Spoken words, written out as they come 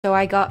So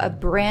I got a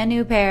brand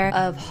new pair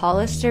of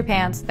Hollister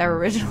pants that were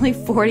originally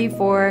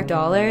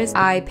 $44.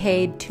 I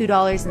paid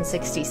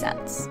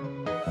 $2.60.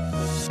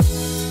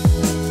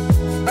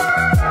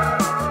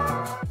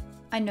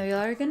 I know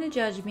y'all are gonna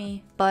judge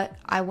me, but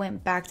I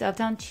went back to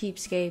Uptown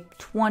Cheapskate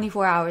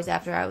 24 hours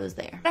after I was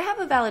there. I have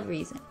a valid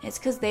reason. It's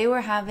because they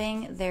were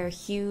having their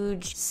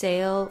huge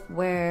sale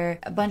where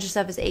a bunch of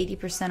stuff is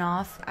 80%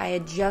 off. I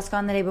had just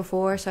gone the day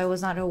before, so I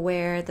was not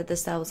aware that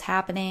this sale was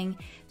happening.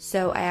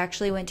 So I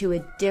actually went to a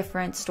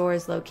different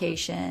store's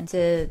location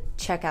to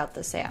check out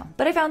the sale.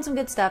 But I found some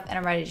good stuff and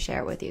I'm ready to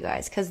share it with you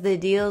guys because the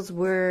deals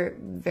were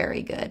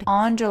very good.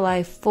 On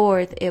July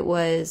 4th, it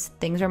was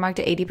things were marked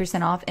at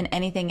 80% off, and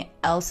anything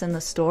else in the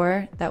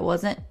store that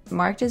wasn't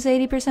marked as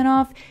 80%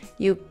 off,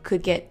 you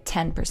could get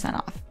 10%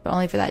 off, but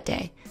only for that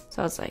day.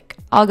 So I was like,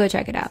 I'll go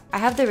check it out. I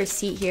have the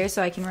receipt here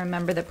so I can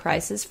remember the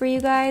prices for you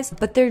guys,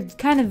 but they're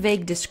kind of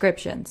vague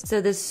descriptions. So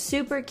this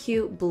super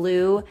cute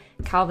blue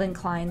Calvin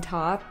Klein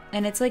top,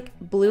 and it's like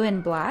blue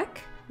and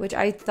black, which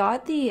I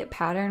thought the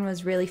pattern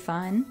was really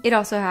fun. It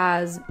also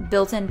has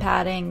built-in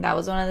padding. That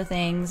was one of the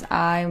things.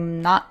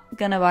 I'm not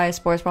gonna buy a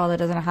sports bra that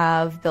doesn't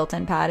have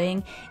built-in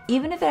padding.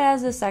 Even if it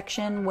has a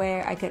section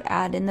where I could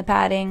add in the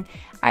padding,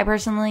 I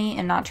personally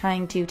am not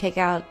trying to take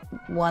out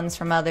ones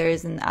from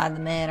others and add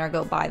them in or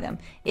go buy them.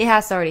 It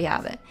has to already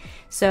have it.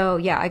 So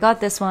yeah, I got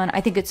this one.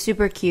 I think it's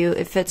super cute.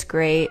 It fits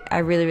great. I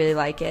really, really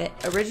like it.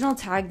 Original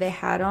tag they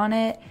had on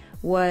it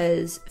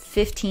was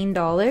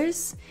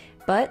 $15,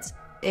 but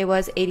it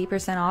was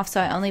 80% off, so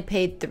I only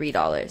paid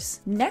 $3.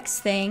 Next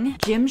thing,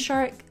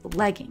 Gymshark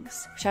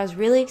leggings, which I was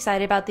really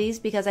excited about these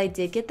because I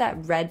did get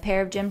that red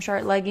pair of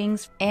Gymshark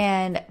leggings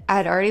and I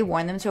had already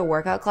worn them to a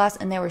workout class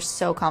and they were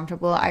so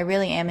comfortable. I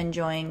really am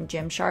enjoying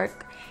Gymshark.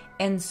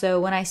 And so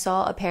when I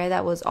saw a pair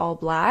that was all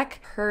black,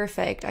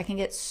 perfect. I can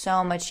get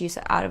so much use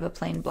out of a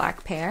plain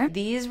black pair.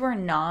 These were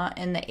not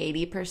in the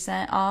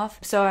 80% off,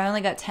 so I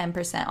only got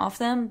 10% off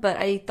them, but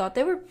I thought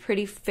they were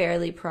pretty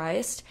fairly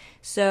priced.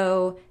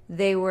 So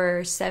they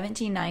were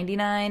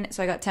 $17.99,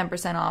 so I got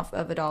 10% off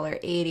of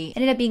 $1.80.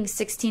 Ended up being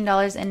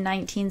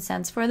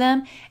 $16.19 for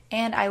them,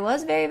 and I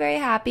was very, very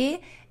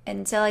happy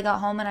until I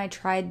got home and I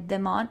tried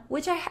them on,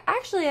 which I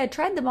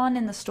tried them on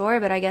in the store,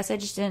 but I guess I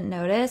just didn't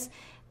notice.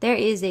 There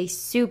is a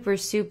super,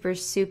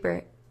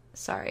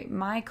 sorry,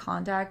 my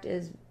contact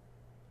is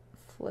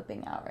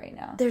flipping out right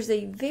now. There's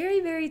a very,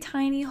 very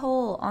tiny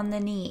hole on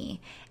the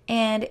knee,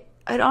 and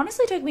it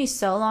honestly took me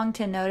so long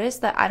to notice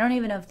that I don't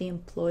even know if the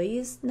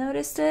employees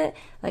noticed it.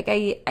 Like,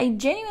 I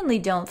genuinely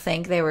don't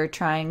think they were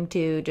trying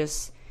to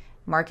just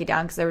mark it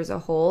down because there was a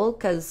hole,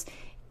 because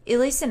at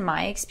least in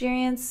my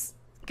experience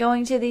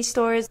going to these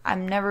stores,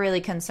 I'm never really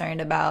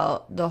concerned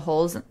about the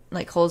holes,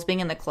 like holes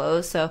being in the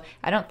clothes, so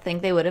I don't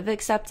think they would have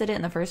accepted it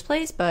in the first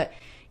place, but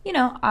you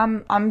know,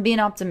 I'm being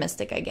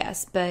optimistic, I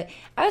guess. But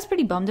I was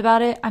pretty bummed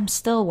about it. I'm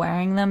still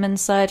wearing them and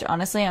such.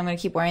 Honestly, I'm gonna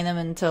keep wearing them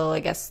until I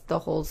guess the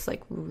hole's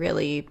like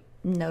really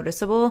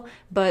noticeable,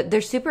 but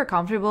they're super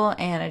comfortable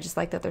and I just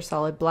like that they're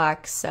solid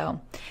black. So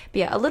but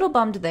yeah, a little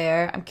bummed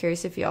there. I'm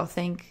curious if y'all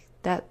think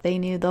that they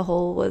knew the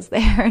hole was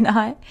there or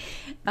not.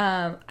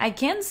 I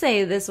can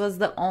say this was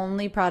the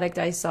only product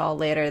I saw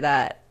later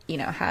that, you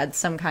know, had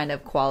some kind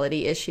of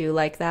quality issue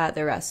like that.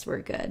 The rest were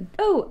good.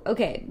 Oh,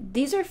 okay.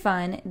 These are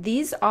fun.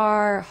 These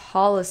are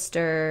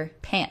Hollister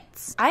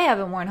pants. I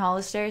haven't worn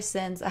Hollister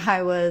since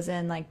I was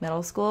in like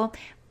middle school,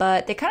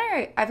 but they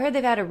kind of, I've heard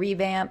they've had a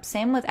revamp.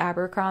 Same with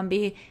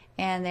Abercrombie,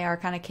 and they are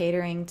kind of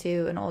catering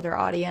to an older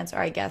audience, or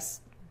I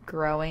guess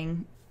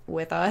growing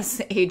with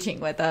us, aging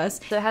with us.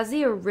 So it has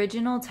the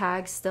original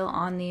tag still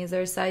on these.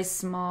 They're size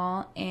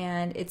small,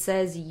 and it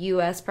says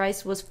US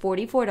price was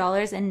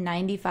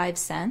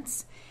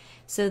 $44.95.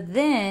 So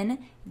then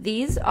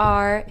these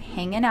are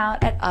hanging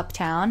out at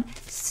Uptown,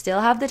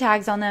 still have the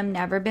tags on them,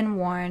 never been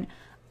worn.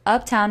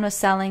 Uptown was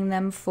selling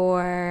them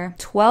for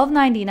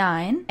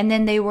 $12.99, and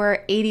then they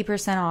were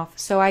 80% off.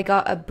 So I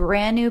got a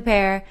brand new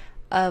pair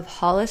of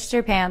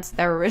Hollister pants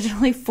that were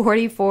originally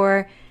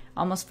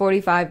almost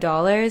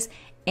 $45,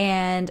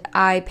 and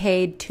I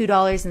paid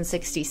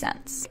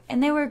 $2.60.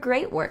 And they were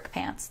great work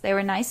pants. They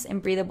were nice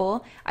and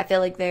breathable. I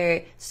feel like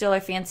they still are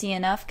fancy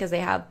enough because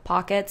they have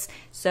pockets.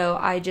 So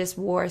I just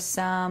wore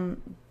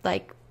some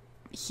like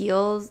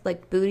heels,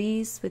 like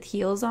booties with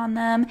heels on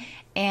them,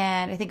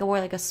 and I think I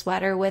wore like a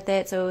sweater with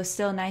it, so it was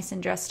still nice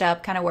and dressed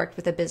up, kind of worked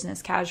with a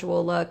business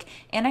casual look,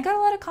 and I got a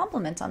lot of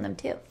compliments on them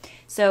too.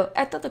 So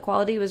I thought the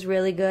quality was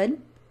really good.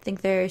 I think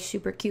they're a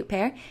super cute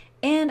pair.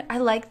 And I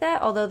like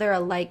that, although they're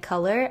a light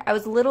color. I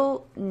was a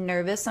little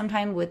nervous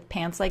sometimes with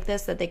pants like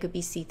this that they could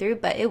be see-through,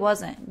 but it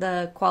wasn't.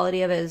 The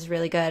quality of it is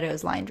really good. It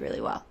was lined really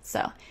well.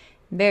 So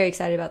very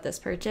excited about this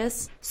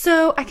purchase.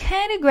 So I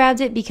kind of grabbed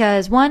it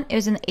because 1, it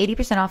was in the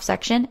 80% off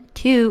section.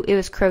 2, it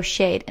was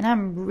crocheted, and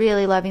I'm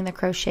really loving the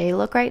crochet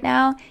look right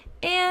now.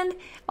 And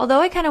although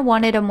I kind of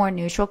wanted a more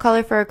neutral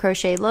color for a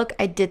crochet look,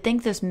 I did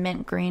think this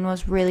mint green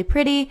was really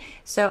pretty,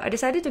 so I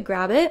decided to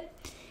grab it.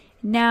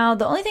 Now,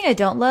 the only thing I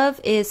don't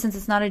love is since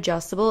it's not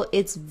adjustable,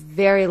 it's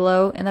very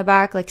low in the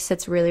back, like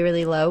sits really,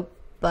 really low,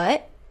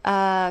 but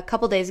a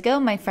couple days ago,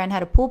 my friend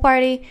had a pool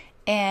party,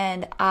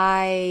 and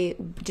I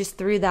just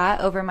threw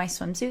that over my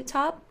swimsuit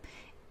top.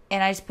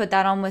 And I just put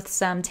that on with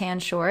some tan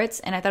shorts,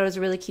 and I thought it was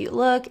a really cute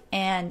look.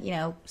 And, you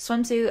know,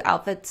 swimsuit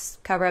outfits,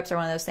 cover-ups are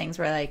one of those things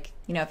where, like,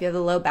 you know, if you have a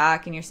low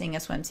back and you're seeing a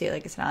swimsuit,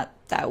 like, it's not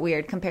that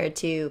weird compared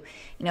to, you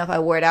know, if I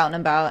wore it out and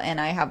about and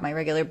I have my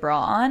regular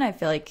bra on, I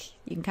feel like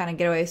you can kind of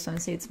get away with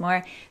swimsuits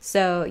more.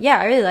 So, yeah,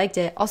 I really liked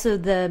it. Also,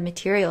 the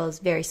material is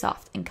very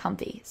soft and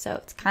comfy, so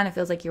it kind of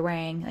feels like you're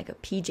wearing, like, a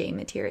PJ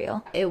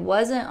material. It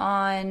wasn't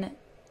on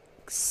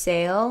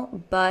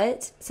sale,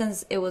 but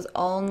since it was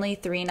only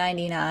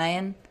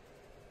 $3.99,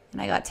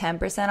 and I got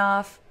 10%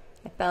 off,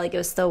 I felt like it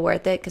was still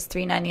worth it because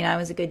 $3.99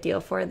 was a good deal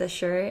for the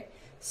shirt.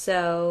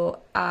 So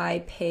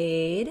I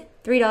paid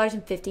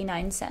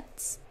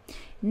 $3.59.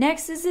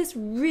 Next is this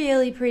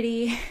really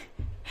pretty,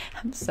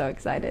 I'm so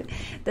excited,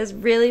 this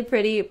really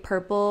pretty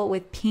purple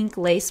with pink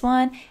lace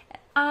one.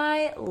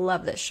 I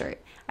love this shirt.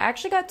 I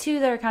actually got two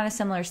that are kind of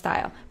similar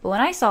style, but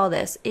when I saw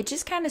this, it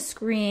just kind of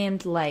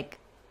screamed like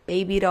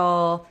baby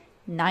doll,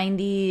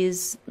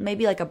 90s,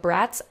 maybe like a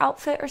Bratz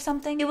outfit or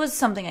something. It was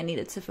something I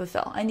needed to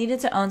fulfill. I needed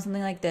to own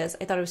something like this.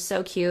 I thought it was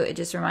so cute. It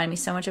just reminded me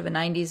so much of a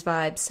 90s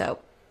vibe, so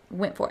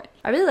went for it.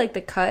 I really like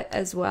the cut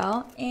as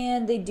well,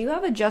 and they do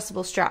have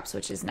adjustable straps,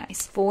 which is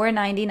nice.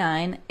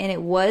 $4.99, and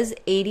it was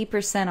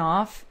 80%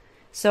 off,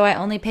 so I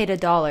only paid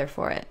 $1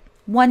 for it.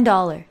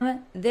 $1.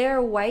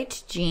 They're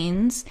white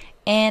jeans,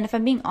 and if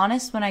I'm being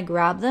honest, when I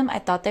grabbed them, I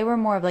thought they were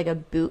more of like a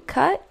boot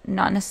cut,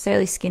 not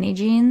necessarily skinny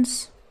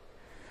jeans.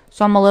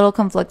 So I'm a little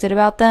conflicted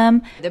about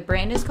them. The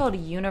brand is called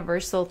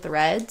Universal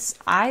Threads.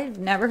 I've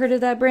never heard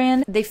of that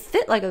brand. They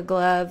fit like a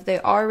glove. They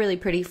are really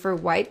pretty for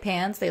white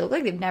pants. They look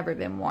like they've never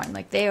been worn.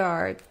 Like they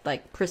are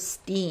like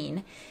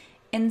pristine.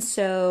 And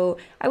so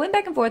I went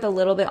back and forth a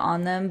little bit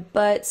on them,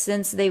 but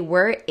since they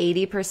were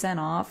 80%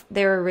 off,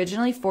 they were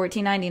originally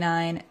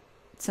 $14.99.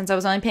 Since I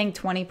was only paying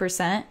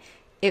 20%,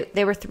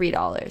 they were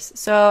 $3.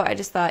 So I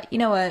just thought, you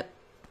know what?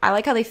 I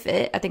like how they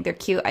fit. I think they're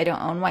cute. I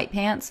don't own white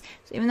pants.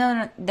 So even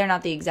though they're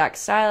not the exact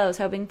style I was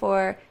hoping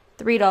for,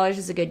 $3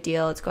 is a good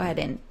deal. Let's go ahead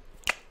and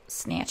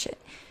snatch it.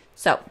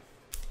 So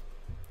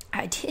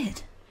I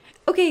did.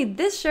 Okay,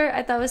 this shirt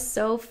I thought was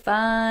so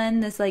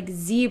fun. This like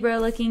zebra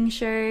looking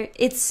shirt.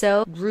 It's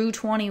so Rue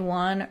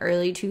 21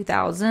 early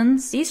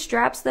 2000s. These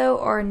straps though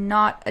are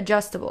not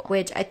adjustable,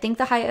 which I think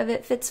the height of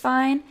it fits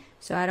fine.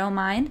 So I don't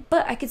mind.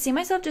 But I could see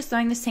myself just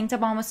throwing this tank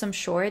top on with some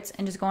shorts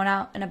and just going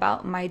out and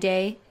about my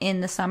day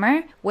in the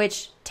summer,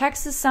 which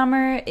Texas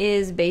summer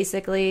is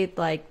basically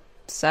like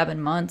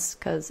 7 months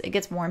because it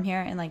gets warm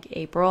here in like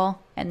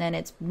April and then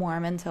it's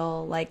warm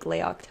until like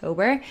late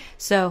October.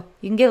 So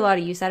you can get a lot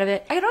of use out of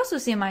it. I could also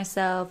see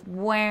myself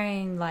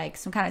wearing like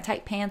some kind of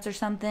tight pants or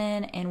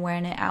something and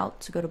wearing it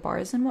out to go to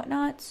bars and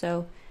whatnot.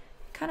 So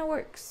it kind of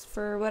works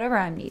for whatever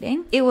I'm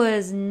needing. It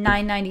was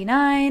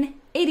 $9.99.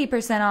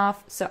 80%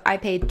 off, so I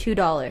paid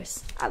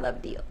 $2. I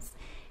love deals.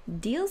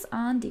 Deals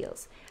on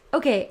deals.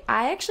 Okay,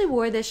 I actually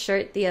wore this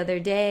shirt the other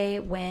day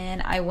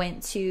when I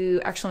went to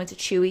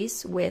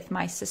Chewy's with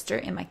my sister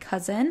and my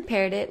cousin.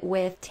 Paired it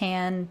with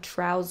tan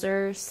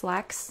trouser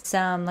slacks,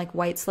 some like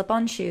white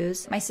slip-on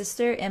shoes. My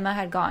sister Emma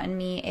had gotten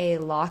me a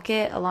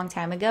locket a long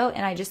time ago,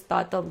 and I just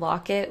thought the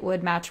locket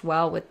would match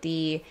well with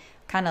the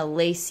kind of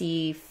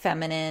lacy,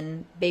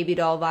 feminine, baby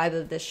doll vibe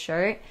of this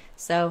shirt.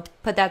 So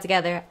put that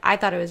together. I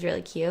thought it was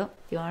really cute.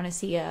 If you want to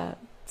see a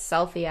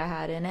selfie I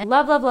had in it.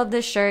 Love, love, love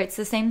this shirt. It's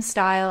the same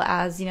style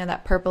as, you know,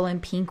 that purple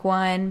and pink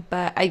one,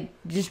 but I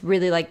just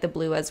really like the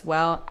blue as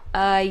well.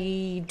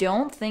 I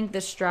don't think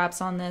the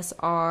straps on this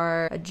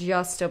are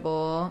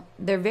adjustable.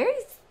 They're very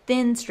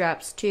thin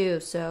straps too,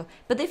 so,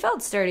 but they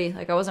felt sturdy.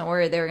 Like I wasn't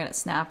worried they were gonna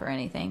snap or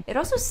anything. It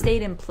also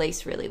stayed in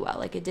place really well.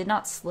 Like it did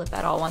not slip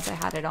at all once I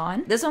had it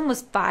on. This one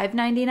was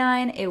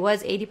 $5.99. It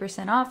was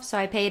 80% off, so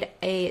I paid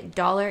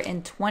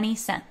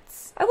 $1.20.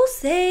 I will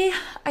say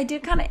I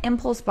did kind of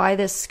impulse buy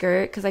this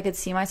skirt because I could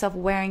see myself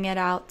wearing it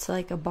out to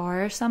like a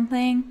bar or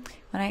something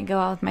when I go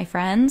out with my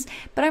friends,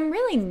 but I'm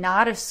really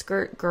not a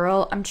skirt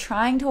girl. I'm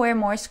trying to wear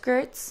more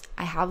skirts.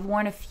 I have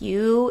worn a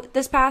few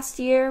this past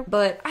year,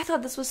 but I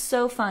thought this was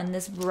so fun.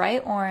 This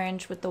bright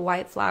orange with the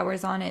white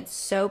flowers on it,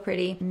 so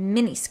pretty.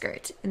 Mini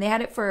skirt, and they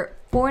had it for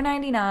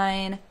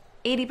 $4.99,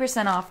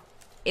 80% off.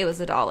 It was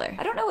 $1.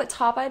 I don't know what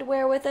top I'd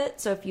wear with it,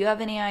 so if you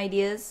have any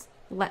ideas,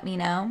 let me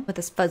know. With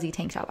this fuzzy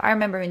tank top, I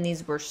remember when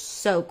these were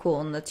so cool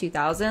in the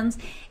 2000s,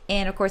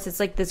 and of course it's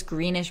like this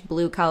greenish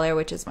blue color,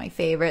 which is my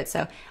favorite,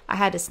 so I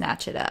had to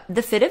snatch it up.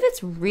 The fit of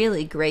it's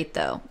really great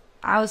though.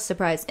 I was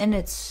surprised, and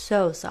it's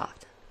so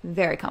soft,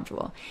 very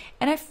comfortable,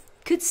 and I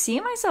could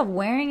see myself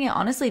wearing it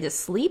honestly to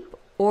sleep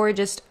or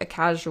just a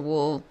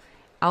casual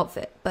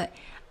outfit. But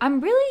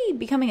I'm really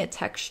becoming a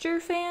texture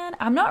fan.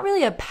 I'm not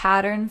really a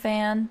pattern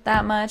fan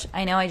that much.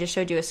 I know I just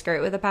showed you a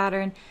skirt with a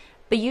pattern,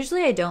 but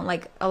usually I don't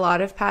like a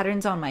lot of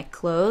patterns on my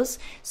clothes.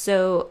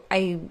 So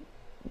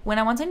when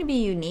I want something to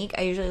be unique,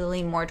 I usually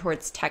lean more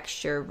towards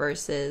texture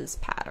versus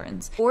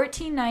patterns.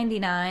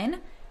 $14.99,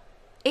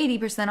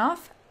 80%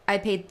 off. I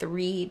paid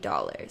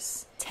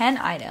 $3. 10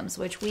 items,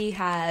 which we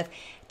have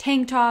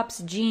tank tops,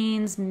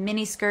 jeans,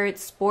 mini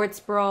skirts, sports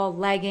bra,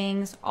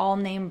 leggings, all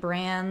name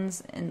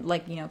brands, and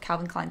like, you know,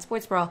 Calvin Klein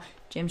sports bra,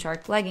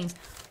 Gymshark leggings,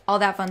 all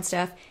that fun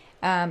stuff.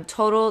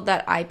 Total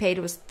that I paid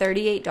was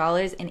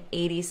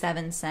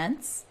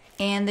 $38.87.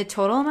 And the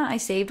total amount I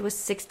saved was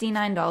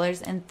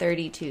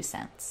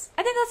 $69.32.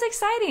 I think that's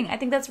exciting. I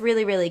think that's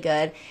really, really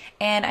good.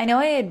 And I know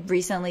I had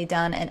recently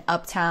done an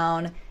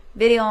Uptown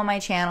video on my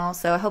channel,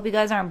 so I hope you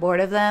guys aren't bored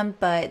of them,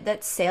 but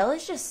that sale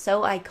is just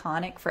so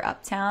iconic for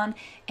Uptown,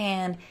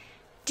 and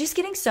just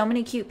getting so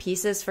many cute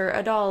pieces for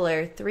 $1,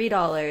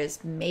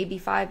 $3, maybe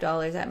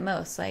 $5 at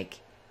most. Like,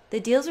 the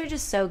deals are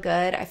just so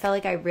good. I felt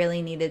like I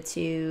really needed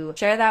to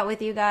share that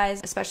with you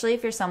guys, especially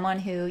if you're someone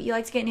who you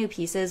like to get new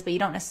pieces, but you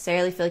don't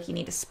necessarily feel like you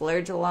need to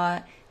splurge a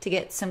lot to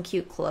get some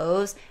cute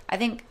clothes. I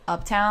think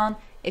Uptown,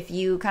 if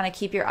you kind of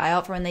keep your eye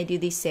out for when they do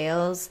these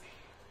sales,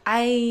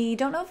 I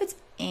don't know if it's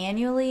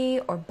annually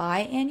or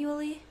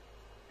biannually.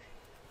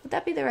 Would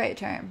that be the right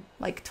term?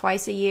 Like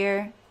twice a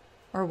year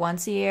or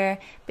once a year?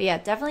 But yeah,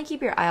 definitely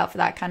keep your eye out for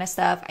that kind of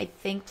stuff. I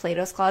think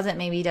Plato's Closet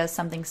maybe does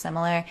something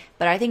similar,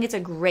 but I think it's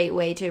a great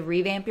way to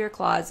revamp your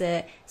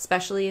closet,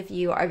 especially if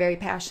you are very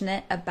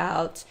passionate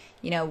about,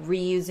 you know,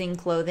 reusing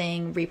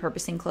clothing,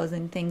 repurposing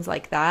clothing, things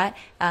like that.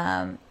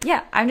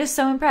 Yeah, I'm just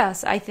so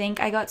impressed. I think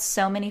I got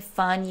so many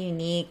fun,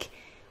 unique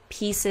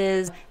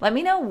pieces. Let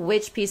me know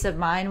which piece of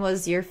mine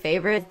was your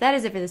favorite. That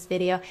is it for this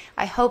video.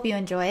 I hope you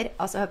enjoyed.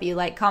 Also hope you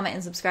like, comment,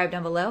 and subscribe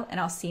down below, and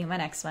I'll see you in my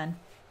next one.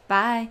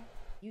 Bye.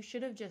 You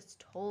should have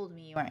just told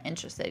me you weren't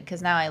interested,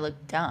 because now I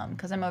look dumb,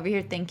 because I'm over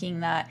here thinking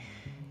that,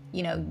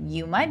 you know,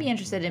 you might be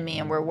interested in me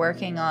and we're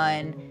working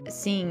on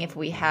seeing if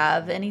we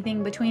have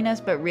anything between us,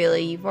 but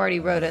really you've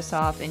already wrote us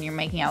off and you're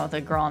making out with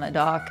a girl on a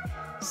dock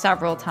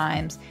several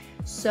times.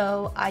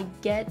 So I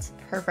get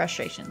her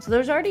frustration. So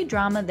there's already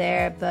drama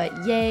there,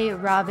 but yay,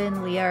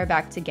 Robin, Leah are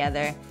back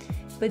together.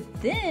 But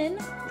then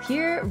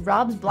here,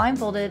 Rob's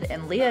blindfolded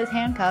and Leah is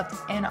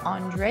handcuffed, and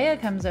Andrea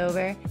comes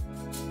over